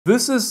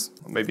This is,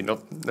 maybe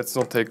not, let's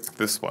not take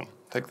this one.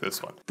 Take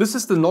this one. This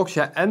is the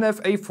Noctua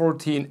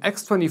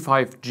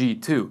NF-A14x25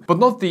 G2, but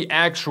not the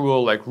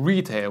actual like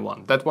retail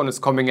one. That one is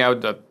coming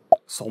out at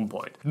some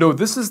point. No,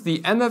 this is the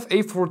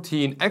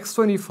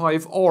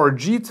NF-A14x25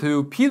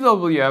 G2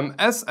 PWM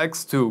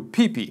SX2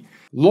 PP.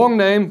 Long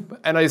name,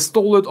 and I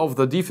stole it off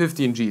the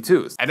D15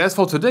 G2s. And as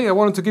for today, I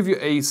wanted to give you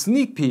a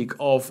sneak peek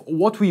of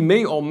what we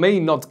may or may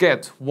not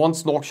get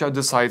once Noctua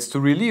decides to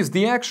release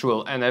the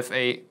actual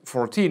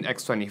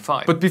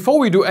NF-A14x25. But before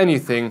we do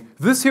anything,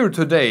 this here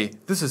today,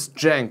 this is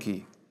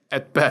janky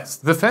at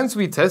best. The fans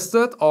we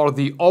tested are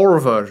the OR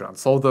version,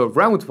 so the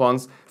round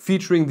ones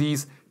featuring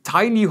these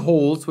tiny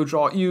holes which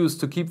are used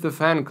to keep the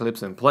fan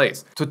clips in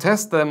place. To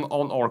test them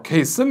on our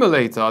case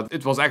simulator,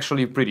 it was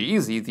actually pretty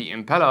easy. The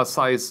impeller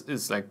size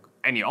is like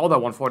any other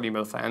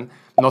 140mm fan,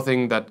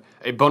 nothing that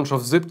a bunch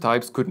of zip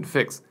types couldn't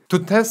fix. To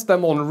test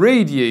them on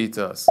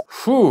radiators,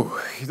 whew,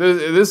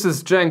 this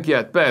is janky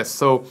at best.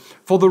 So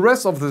for the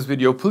rest of this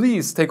video,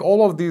 please take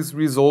all of these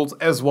results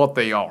as what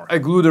they are. I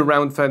glued a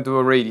round fan to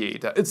a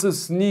radiator. It's a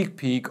sneak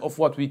peek of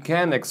what we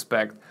can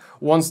expect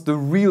once the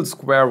real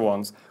square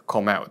ones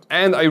come out.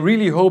 And I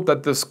really hope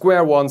that the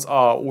square ones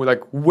are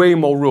like way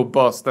more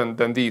robust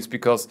than these,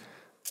 because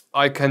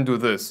I can do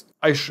this.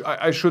 I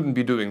shouldn't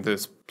be doing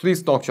this.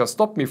 Please Noctua,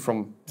 stop me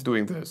from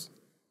doing this.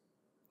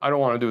 I don't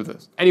want to do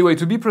this. Anyway,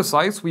 to be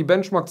precise, we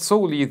benchmarked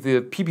solely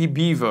the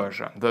PPB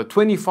version, the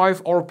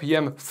 25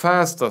 RPM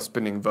faster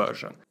spinning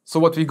version. So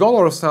what we got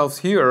ourselves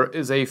here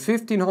is a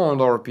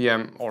 1500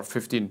 RPM, or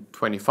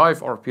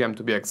 1525 RPM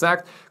to be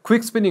exact,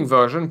 quick spinning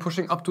version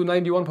pushing up to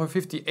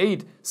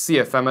 91.58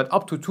 CFM at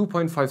up to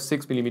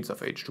 2.56 mm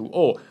of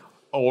H2O.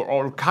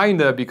 Or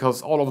kinda,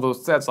 because all of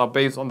those sets are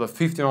based on the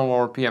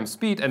 1500 RPM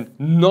speed, and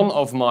none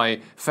of my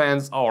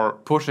fans are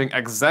pushing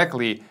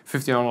exactly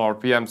 1500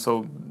 RPM,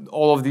 so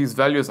all of these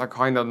values are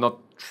kinda not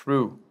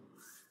true,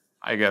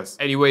 I guess.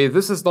 Anyway,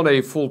 this is not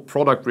a full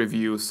product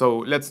review, so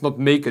let's not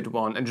make it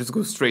one and just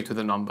go straight to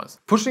the numbers.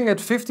 Pushing at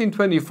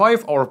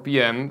 1525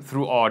 RPM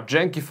through our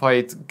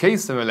jankified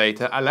case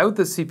simulator allowed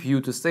the CPU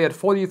to stay at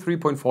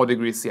 43.4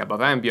 degrees C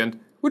above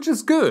ambient, which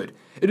is good.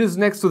 It is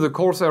next to the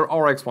Corsair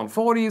RX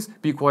 140s,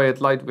 Be Quiet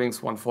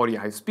Lightwings 140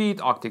 high speed,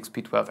 Arctic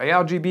Speed 12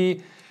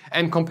 ARGB,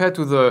 and compared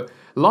to the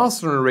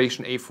last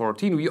generation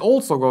A14, we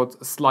also got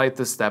a slight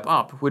step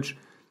up, which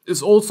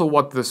is also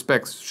what the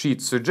specs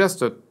sheet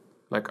suggested,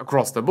 like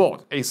across the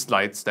board, a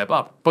slight step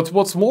up. But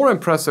what's more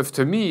impressive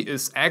to me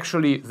is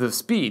actually the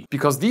speed,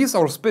 because these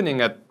are spinning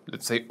at,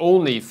 let's say,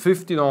 only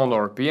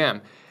 1500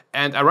 RPM,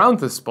 and around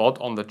this spot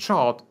on the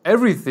chart,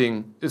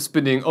 everything is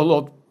spinning a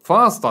lot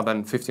faster than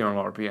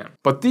 1500 RPM.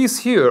 But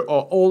these here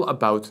are all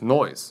about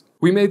noise.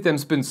 We made them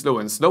spin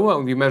slower and slower,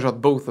 and we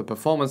measured both the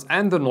performance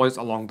and the noise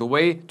along the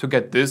way to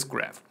get this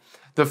graph.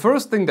 The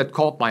first thing that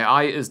caught my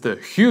eye is the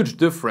huge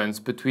difference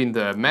between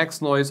the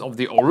max noise of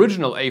the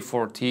original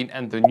A14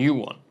 and the new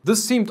one.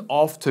 This seemed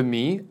off to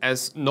me,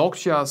 as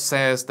Noctua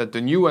says that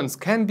the new ones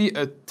can be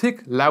a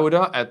tick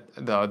louder at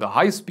the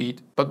high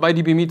speed, but my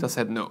dB meter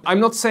said no. I'm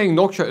not saying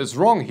Noctua is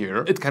wrong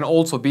here. It can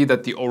also be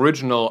that the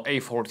original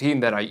A14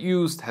 that I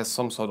used has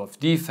some sort of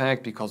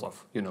defect because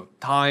of, you know,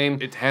 time.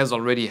 It has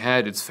already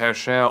had its fair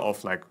share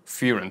of like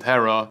fear and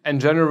terror,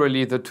 and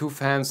generally the two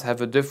fans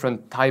have a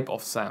different type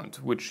of sound,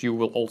 which you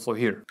will also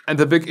hear. And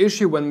the big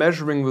issue when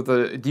measuring with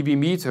a dB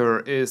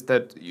meter is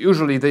that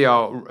usually they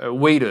are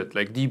weighted,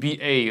 like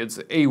dBA, it's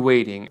A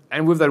weighting.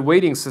 And with that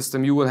weighting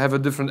system you will have a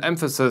different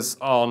emphasis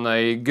on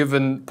a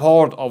given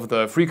part of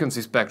the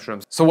frequency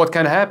spectrum. So what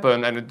can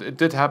happen, and it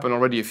did happen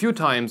already a few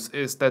times,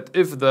 is that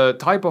if the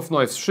type of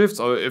noise shifts,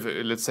 or if,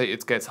 let's say,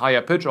 it gets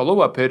higher pitch or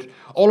lower pitch,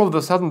 all of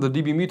a sudden the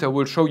dB meter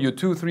will show you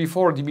 2, 3,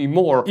 4 dB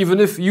more, even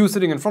if you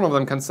sitting in front of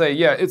them can say,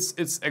 yeah, it's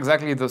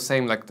exactly the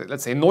same, like,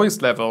 let's say,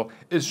 noise level,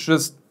 it's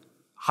just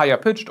higher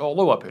pitched or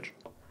lower pitched.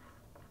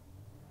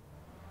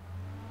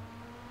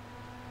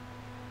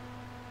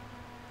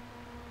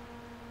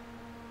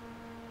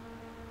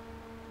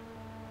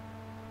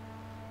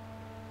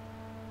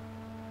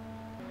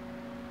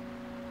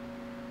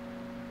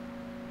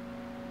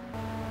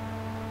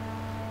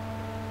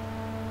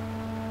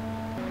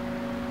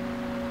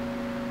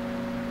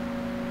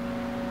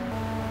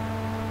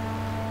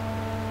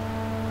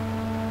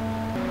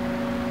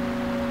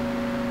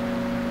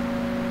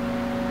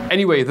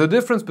 Anyway, the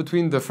difference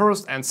between the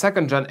first and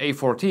second gen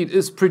A14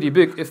 is pretty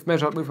big if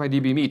measured with my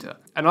dB meter.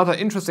 Another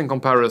interesting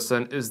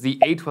comparison is the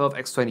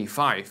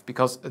A12x25,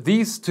 because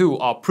these two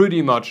are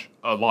pretty much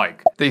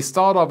alike. They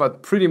start off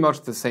at pretty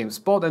much the same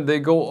spot and they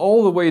go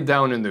all the way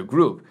down in the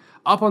group,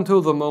 up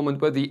until the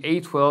moment where the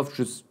A12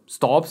 just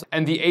stops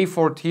and the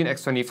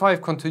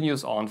A14x25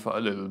 continues on for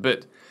a little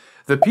bit.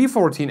 The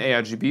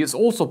P14A is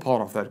also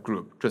part of that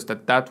group, just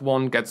that that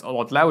one gets a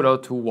lot louder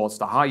towards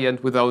the high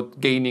end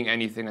without gaining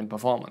anything in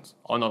performance,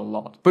 or not a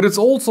lot. But it's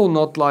also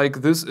not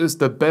like this is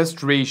the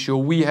best ratio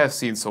we have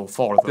seen so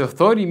far. The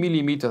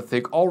 30mm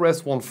thick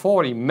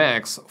RS140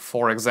 Max,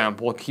 for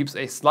example, keeps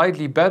a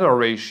slightly better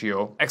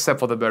ratio, except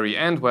for the very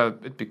end where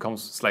it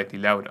becomes slightly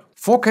louder.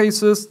 For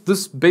cases,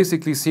 this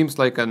basically seems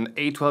like an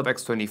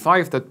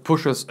A12X25 that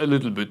pushes a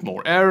little bit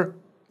more air,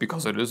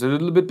 because it is a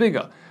little bit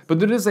bigger.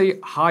 But it is a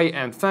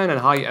high-end fan, and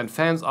high-end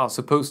fans are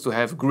supposed to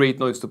have great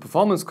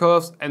noise-to-performance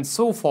curves, and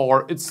so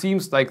far it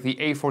seems like the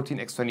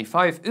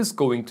A14X25 is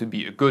going to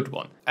be a good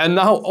one. And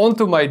now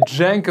onto my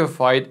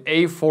jankified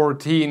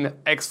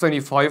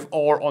A14X25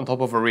 or on top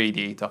of a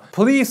radiator.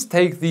 Please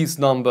take these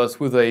numbers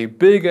with a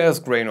big-ass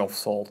grain of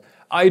salt.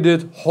 I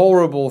did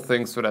horrible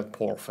things to that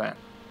poor fan.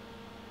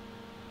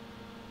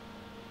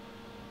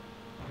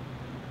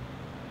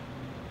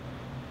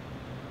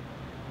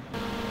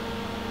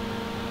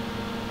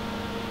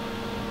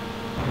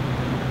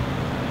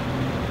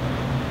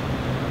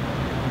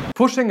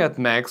 Pushing at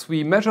max,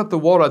 we measured the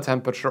water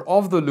temperature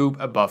of the loop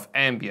above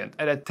ambient,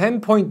 and at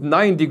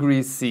 10.9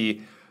 degrees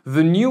C,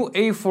 the new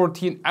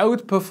A14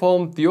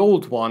 outperformed the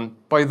old one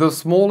by the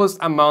smallest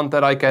amount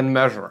that I can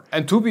measure.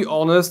 And to be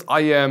honest,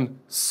 I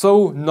am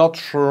so not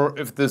sure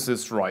if this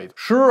is right.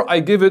 Sure, I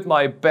give it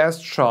my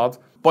best shot,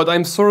 but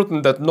I'm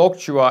certain that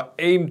Noctua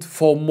aimed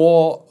for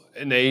more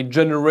in a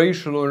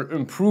generational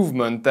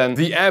improvement than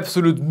the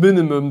absolute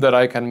minimum that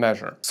I can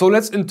measure. So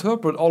let's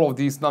interpret all of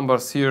these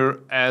numbers here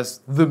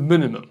as the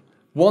minimum.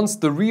 Once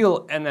the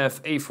real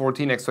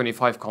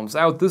NF-A14x25 comes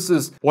out, this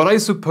is what I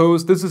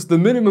suppose this is the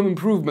minimum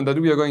improvement that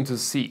we are going to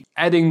see.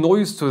 Adding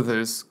noise to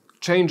this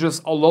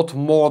changes a lot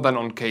more than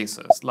on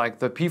cases. Like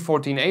the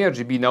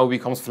P14A now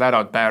becomes flat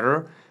out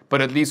better,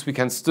 but at least we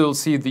can still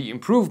see the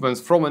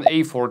improvements from an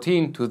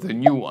A14 to the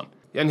new one.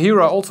 And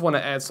here I also want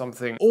to add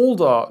something.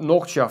 Older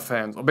Noctua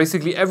fans, or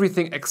basically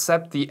everything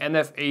except the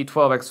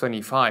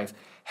NF-A12x25,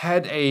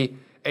 had a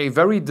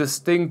very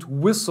distinct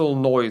whistle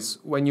noise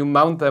when you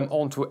mount them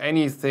onto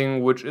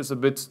anything which is a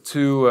bit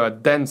too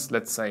dense,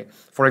 let's say.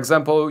 For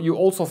example, you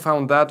also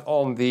found that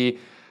on the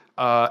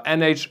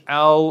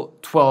NHL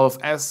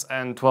 12S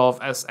and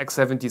 12S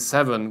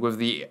X77 with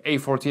the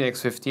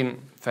A14X15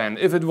 fan.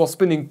 If it was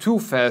spinning too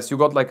fast, you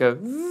got like a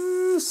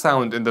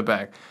sound in the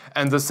back.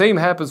 And the same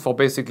happens for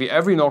basically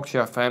every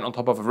Noctua fan on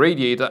top of a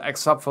radiator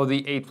except for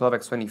the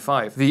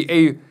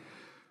A12X25.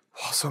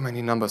 So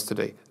many numbers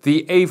today.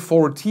 The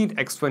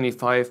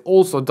A14X25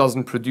 also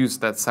doesn't produce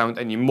that sound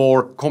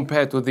anymore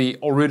compared to the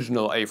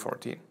original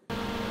A14.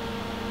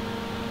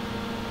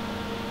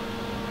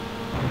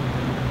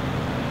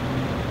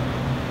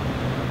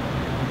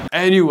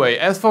 Anyway,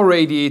 as for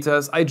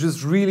radiators, I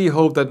just really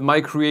hope that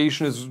my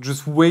creation is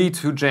just way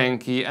too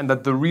janky and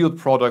that the real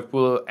product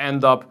will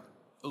end up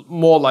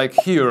more like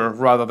here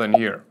rather than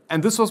here.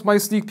 And this was my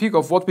sneak peek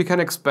of what we can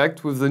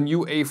expect with the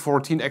new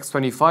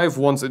A14X25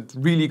 once it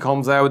really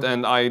comes out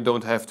and I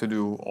don't have to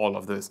do all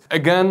of this.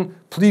 Again,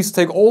 please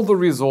take all the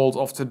results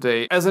of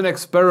today as an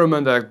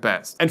experiment at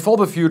best. And for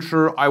the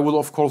future, I will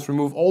of course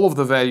remove all of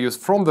the values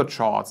from the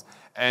charts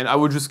and I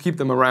will just keep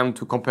them around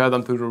to compare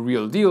them to the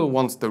real deal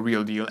once the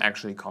real deal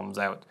actually comes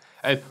out.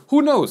 And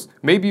who knows,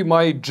 maybe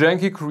my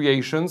janky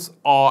creations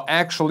are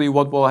actually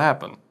what will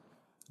happen.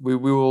 We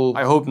will,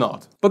 I hope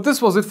not. But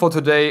this was it for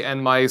today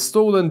and my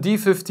stolen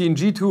D15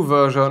 G2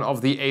 version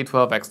of the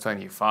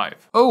A12X25.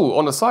 Oh,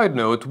 on a side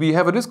note, we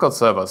have a Discord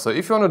server, so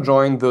if you want to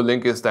join, the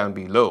link is down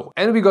below.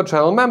 And we got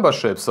channel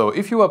membership, so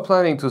if you are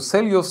planning to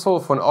sell your soul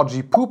for an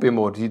RG poop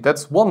emoji,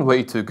 that's one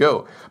way to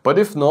go. But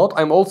if not,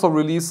 I'm also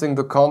releasing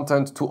the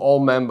content to all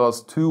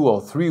members 2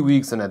 or 3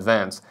 weeks in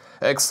advance.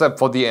 Except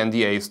for the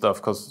NDA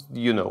stuff, because,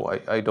 you know,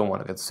 I don't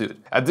want to get sued.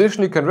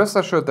 Additionally, you can rest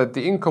assured that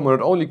the income will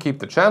not only keep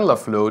the channel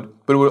afloat,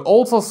 but will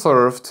also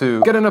serve to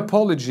get an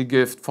apology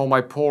gift for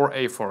my poor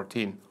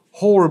A14.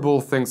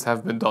 Horrible things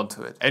have been done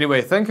to it.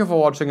 Anyway, thank you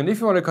for watching, and if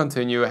you want to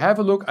continue, have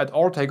a look at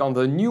our take on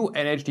the new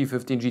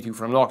NH-D15 G2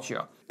 from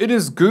Noctua. It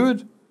is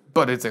good,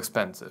 but it's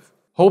expensive.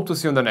 Hope to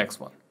see you in the next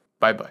one.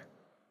 Bye bye.